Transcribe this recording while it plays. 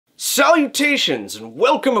Salutations and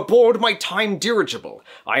welcome aboard my time dirigible.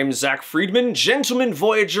 I am Zack Freedman, gentleman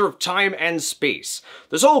voyager of time and space.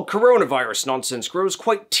 This whole coronavirus nonsense grows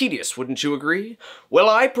quite tedious, wouldn't you agree? Well,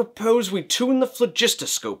 I propose we tune the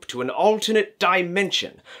phlogistoscope to an alternate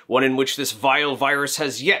dimension, one in which this vile virus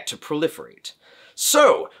has yet to proliferate.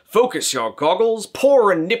 So, focus your goggles,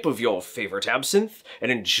 pour a nip of your favorite absinthe, and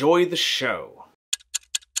enjoy the show.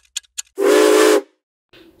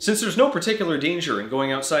 Since there's no particular danger in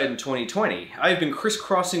going outside in 2020, I've been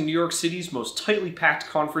crisscrossing New York City's most tightly packed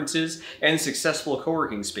conferences and successful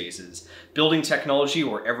co-working spaces, building technology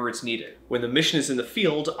wherever it's needed. When the mission is in the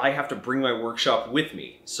field, I have to bring my workshop with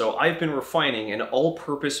me, so I've been refining an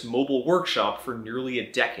all-purpose mobile workshop for nearly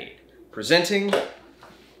a decade. Presenting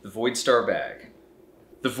the Voidstar Bag.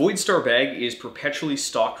 The Voidstar Bag is perpetually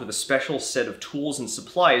stocked with a special set of tools and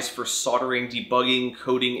supplies for soldering, debugging,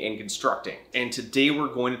 coding, and constructing. And today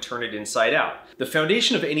we're going to turn it inside out. The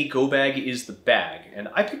foundation of any Go bag is the bag, and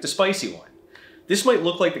I picked a spicy one. This might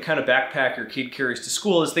look like the kind of backpack your kid carries to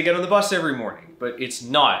school as they get on the bus every morning, but it's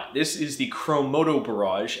not. This is the Chromoto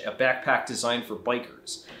Barrage, a backpack designed for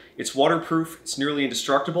bikers. It's waterproof, it's nearly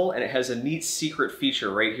indestructible, and it has a neat secret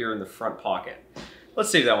feature right here in the front pocket. Let's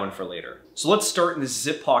save that one for later. So let's start in the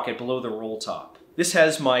zip pocket below the roll top. This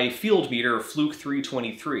has my field meter, Fluke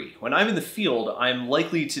 323. When I'm in the field, I'm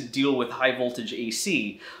likely to deal with high voltage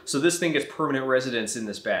AC, so this thing gets permanent residence in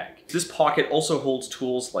this bag. This pocket also holds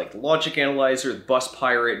tools like the logic analyzer, the bus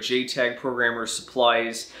pirate, JTAG programmer,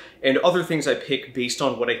 supplies, and other things I pick based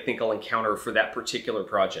on what I think I'll encounter for that particular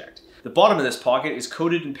project. The bottom of this pocket is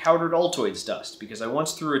coated in powdered Altoids dust because I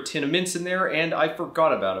once threw a tin of mints in there and I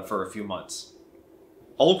forgot about it for a few months.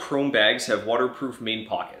 All chrome bags have waterproof main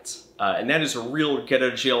pockets, and that is a real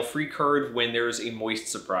get-out-of-jail-free card when there's a moist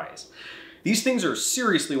surprise. These things are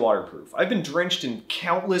seriously waterproof. I've been drenched in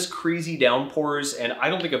countless crazy downpours, and I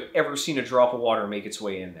don't think I've ever seen a drop of water make its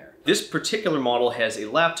way in there. This particular model has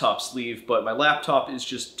a laptop sleeve, but my laptop is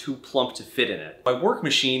just too plump to fit in it. My work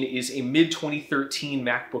machine is a mid-2013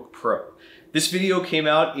 MacBook Pro. This video came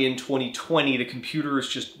out in 2020, the computer is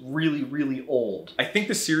just really old. I think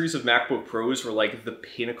the series of MacBook Pros were like the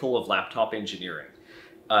pinnacle of laptop engineering.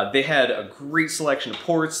 They had a great selection of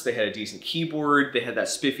ports, they had a decent keyboard, they had that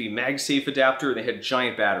spiffy MagSafe adapter, and they had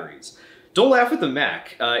giant batteries. Don't laugh at the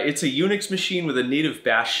Mac. It's a Unix machine with a native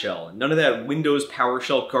bash shell. None of that Windows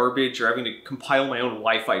PowerShell garbage or having to compile my own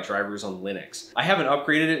Wi-Fi drivers on Linux. I haven't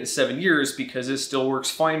upgraded it in 7 years because it still works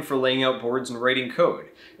fine for laying out boards and writing code.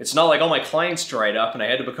 It's not like all my clients dried up and I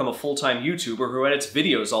had to become a full-time YouTuber who edits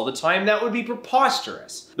videos all the time. That would be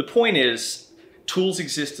preposterous. The point is, tools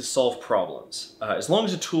exist to solve problems. As long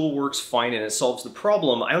as a tool works fine and it solves the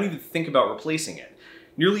problem, I don't even think about replacing it.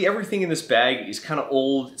 Nearly everything in this bag is kind of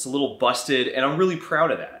old, it's a little busted, and I'm really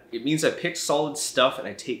proud of that. It means I pick solid stuff and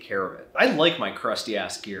I take care of it. I like my crusty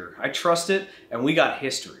ass gear. I trust it, and we got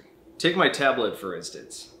history. Take my tablet for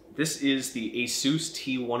instance. This is the Asus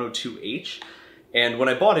T102H, and when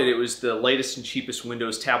I bought it, it was the lightest and cheapest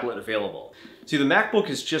Windows tablet available. See, the MacBook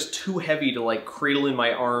is just too heavy to like cradle in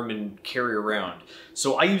my arm and carry around.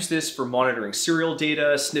 So I use this for monitoring serial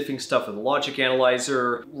data, sniffing stuff with a logic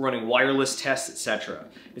analyzer, running wireless tests, etc.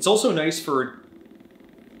 It's also nice for...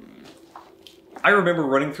 I remember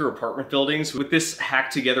running through apartment buildings with this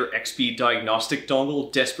hacked together XP diagnostic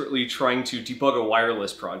dongle, desperately trying to debug a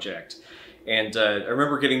wireless project. And I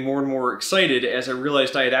remember getting more and more excited as I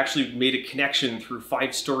realized I had actually made a connection through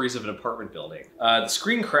 5 stories of an apartment building. The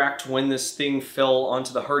screen cracked when this thing fell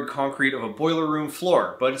onto the hard concrete of a boiler room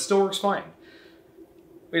floor, but it still works fine.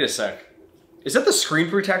 Wait a sec. Is that the screen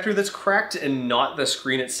protector that's cracked and not the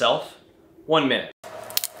screen itself? 1 minute.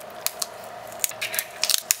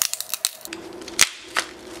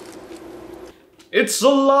 It's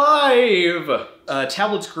alive!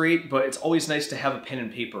 Tablet's great, but it's always nice to have a pen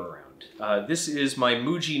and paper around. This is my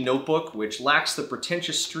Muji notebook, which lacks the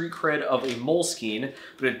pretentious street cred of a Moleskine,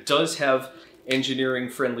 but it does have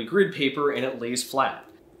engineering-friendly grid paper and it lays flat.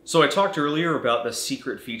 So I talked earlier about the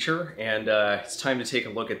secret feature, and it's time to take a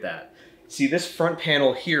look at that. See, this front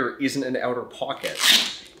panel here isn't an outer pocket.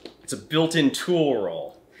 It's a built-in tool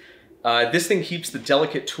roll. This thing keeps the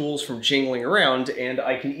delicate tools from jingling around, and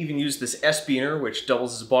I can even use this S-beaner, which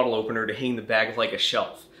doubles as a bottle opener, to hang the bag like a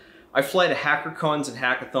shelf. I fly to HackerCons and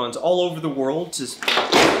hackathons all over the world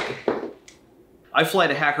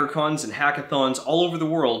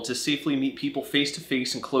to... safely meet people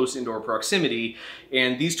face-to-face in close indoor proximity,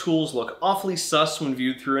 and these tools look awfully sus when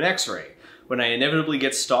viewed through an X-ray. When I inevitably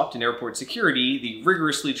get stopped in airport security, the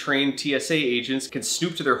rigorously trained TSA agents can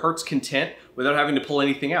snoop to their heart's content without having to pull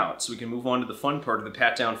anything out, so we can move on to the fun part of the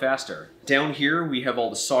pat down faster. Down here, we have all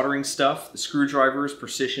the soldering stuff, the screwdrivers,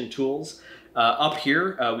 precision tools. Up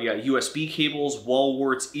here, we got USB cables, wall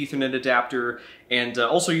warts, Ethernet adapter, and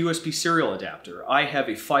also USB serial adapter. I have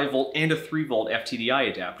a 5V and a 3V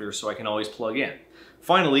FTDI adapter, so I can always plug in.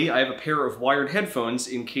 Finally, I have a pair of wired headphones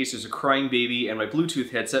in case there's a crying baby and my Bluetooth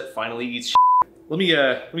headset finally eats shit. Let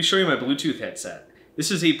me show you my Bluetooth headset.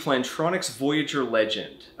 This is a Plantronics Voyager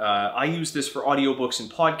Legend. I use this for audiobooks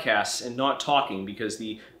and podcasts and not talking because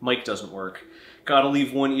the mic doesn't work. Gotta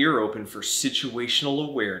leave one ear open for situational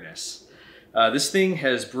awareness. This thing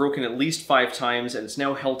has broken at least 5 times and it's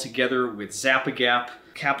now held together with Zap-A-Gap,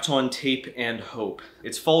 Kapton tape, and hope.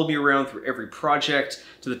 It's followed me around through every project,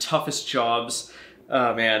 to the toughest jobs.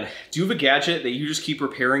 Man, do you have a gadget that you just keep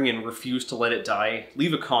repairing and refuse to let it die?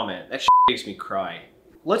 Leave a comment, that shit makes me cry.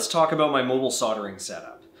 Let's talk about my mobile soldering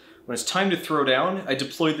setup. When it's time to throw down, I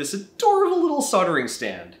deployed this adorable little soldering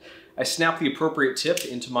stand. I snap the appropriate tip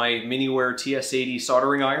into my Miniware TS80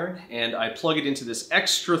 soldering iron, and I plug it into this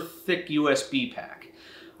extra thick USB pack.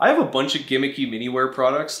 I have a bunch of gimmicky Miniware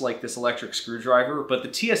products like this electric screwdriver, but the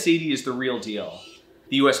TS80 is the real deal.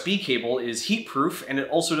 The USB cable is heat-proof, and it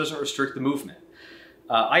also doesn't restrict the movement.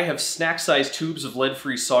 I have snack-sized tubes of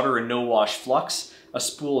lead-free solder and no-wash flux, a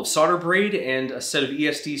spool of solder braid, and a set of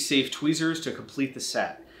ESD-safe tweezers to complete the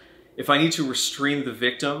set. If I need to restrain the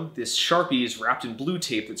victim, this Sharpie is wrapped in blue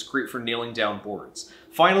tape that's great for nailing down boards.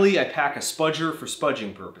 Finally, I pack a spudger for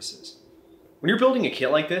spudging purposes. When you're building a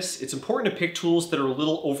kit like this, it's important to pick tools that are a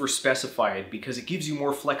little over-specified because it gives you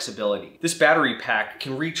more flexibility. This battery pack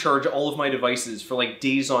can recharge all of my devices for like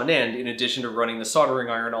days on end in addition to running the soldering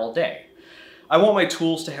iron all day. I want my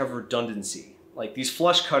tools to have redundancy. Like these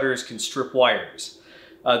flush cutters can strip wires.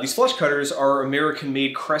 These flush cutters are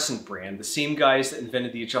American-made Crescent brand, the same guys that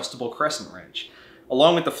invented the adjustable crescent wrench.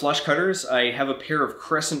 Along with the flush cutters, I have a pair of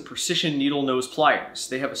Crescent precision needle nose pliers.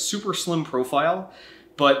 They have a super slim profile,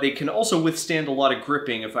 but they can also withstand a lot of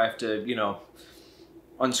gripping if I have to, you know,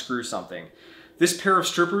 unscrew something. This pair of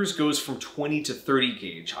strippers goes from 20 to 30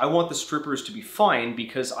 gauge. I want the strippers to be fine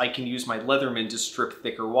because I can use my Leatherman to strip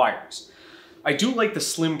thicker wires. I do like the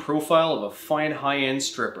slim profile of a fine high-end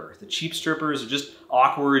stripper. The cheap strippers are just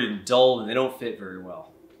awkward and dull and they don't fit very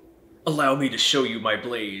well. Allow me to show you my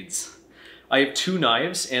blades. I have 2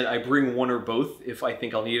 knives and I bring one or both if I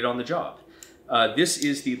think I'll need it on the job. This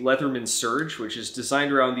is the Leatherman Surge, which is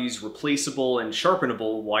designed around these replaceable and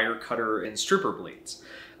sharpenable wire cutter and stripper blades.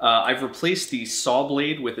 I've replaced the saw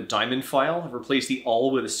blade with a diamond file, I've replaced the awl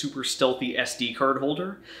with a super stealthy SD card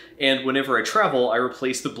holder, and whenever I travel, I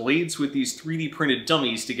replace the blades with these 3D printed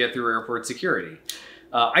dummies to get through airport security.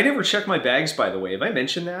 I never check my bags, by the way. Have I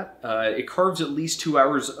mentioned that? It carves at least 2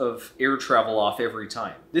 hours of air travel off every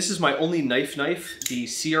time. This is my only knife, the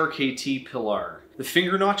CRKT Pilar. The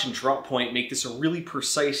finger notch and drop point make this a really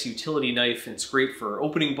precise utility knife, and it's great for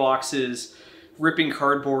opening boxes, ripping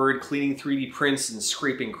cardboard, cleaning 3D prints, and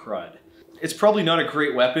scraping crud. It's probably not a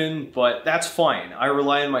great weapon, but that's fine. I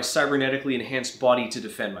rely on my cybernetically enhanced body to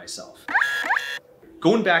defend myself.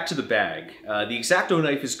 Going back to the bag, the X-Acto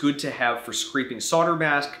knife is good to have for scraping solder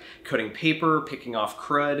mask, cutting paper, picking off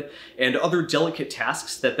crud, and other delicate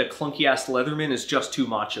tasks that the clunky-ass Leatherman is just too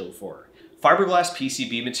macho for. Fiberglass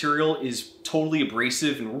PCB material is totally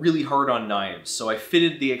abrasive and really hard on knives, so I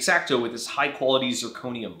fitted the X-Acto with this high-quality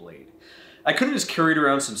zirconium blade. I could have just carried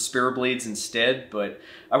around some spare blades instead, but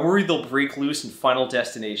I'm worried they'll break loose and Final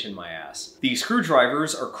Destination my ass. The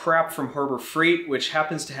screwdrivers are crap from Harbor Freight, which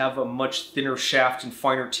happens to have a much thinner shaft and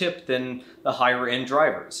finer tip than the higher end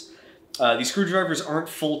drivers. These screwdrivers aren't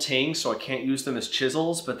full tang, so I can't use them as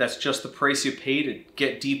chisels, but that's just the price you pay to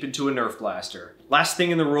get deep into a Nerf blaster. Last thing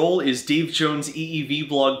in the roll is Dave Jones' EEV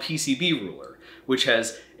Blog PCB ruler, which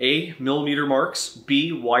has A, millimeter marks,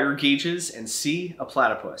 B, wire gauges, and C, a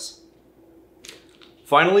platypus.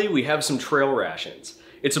 Finally, we have some trail rations.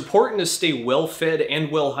 It's important to stay well fed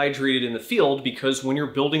and well hydrated in the field because when you're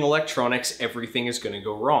building electronics, everything is going to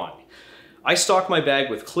go wrong. I stock my bag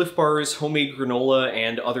with Cliff Bars, homemade granola,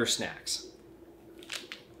 and other snacks.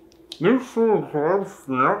 Make sure to have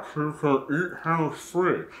snacks you can eat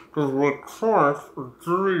hands-free, because electronics are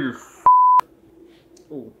dirty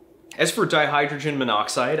as As for dihydrogen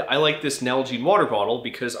monoxide, I like this Nalgene water bottle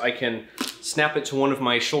because I can snap it to one of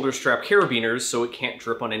my shoulder strap carabiners so it can't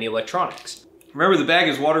drip on any electronics. Remember, the bag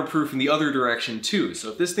is waterproof in the other direction too, so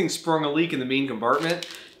if this thing sprung a leak in the main compartment,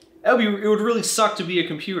 it would really suck to be a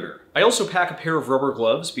computer. I also pack a pair of rubber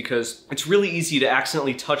gloves because it's really easy to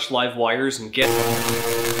accidentally touch live wires and get...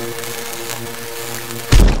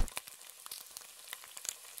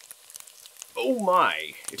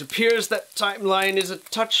 my, it appears that timeline is a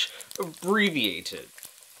touch abbreviated.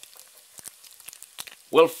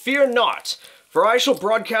 Well, fear not, for I shall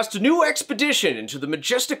broadcast a new expedition into the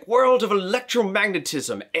majestic world of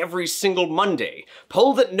electromagnetism every single Monday.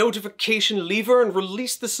 Pull that notification lever and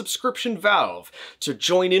release the subscription valve to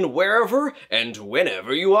join in wherever and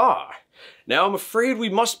whenever you are. Now I'm afraid we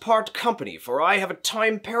must part company, for I have a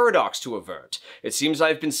time paradox to avert. It seems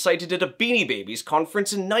I've been cited at a Beanie Babies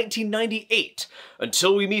conference in 1998.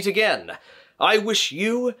 Until we meet again, I wish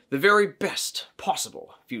you the very best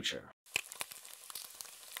possible future.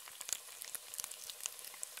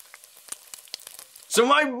 So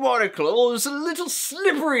my monocle is a little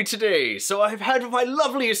slippery today, so I've had my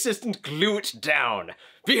lovely assistant glue it down.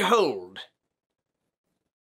 Behold!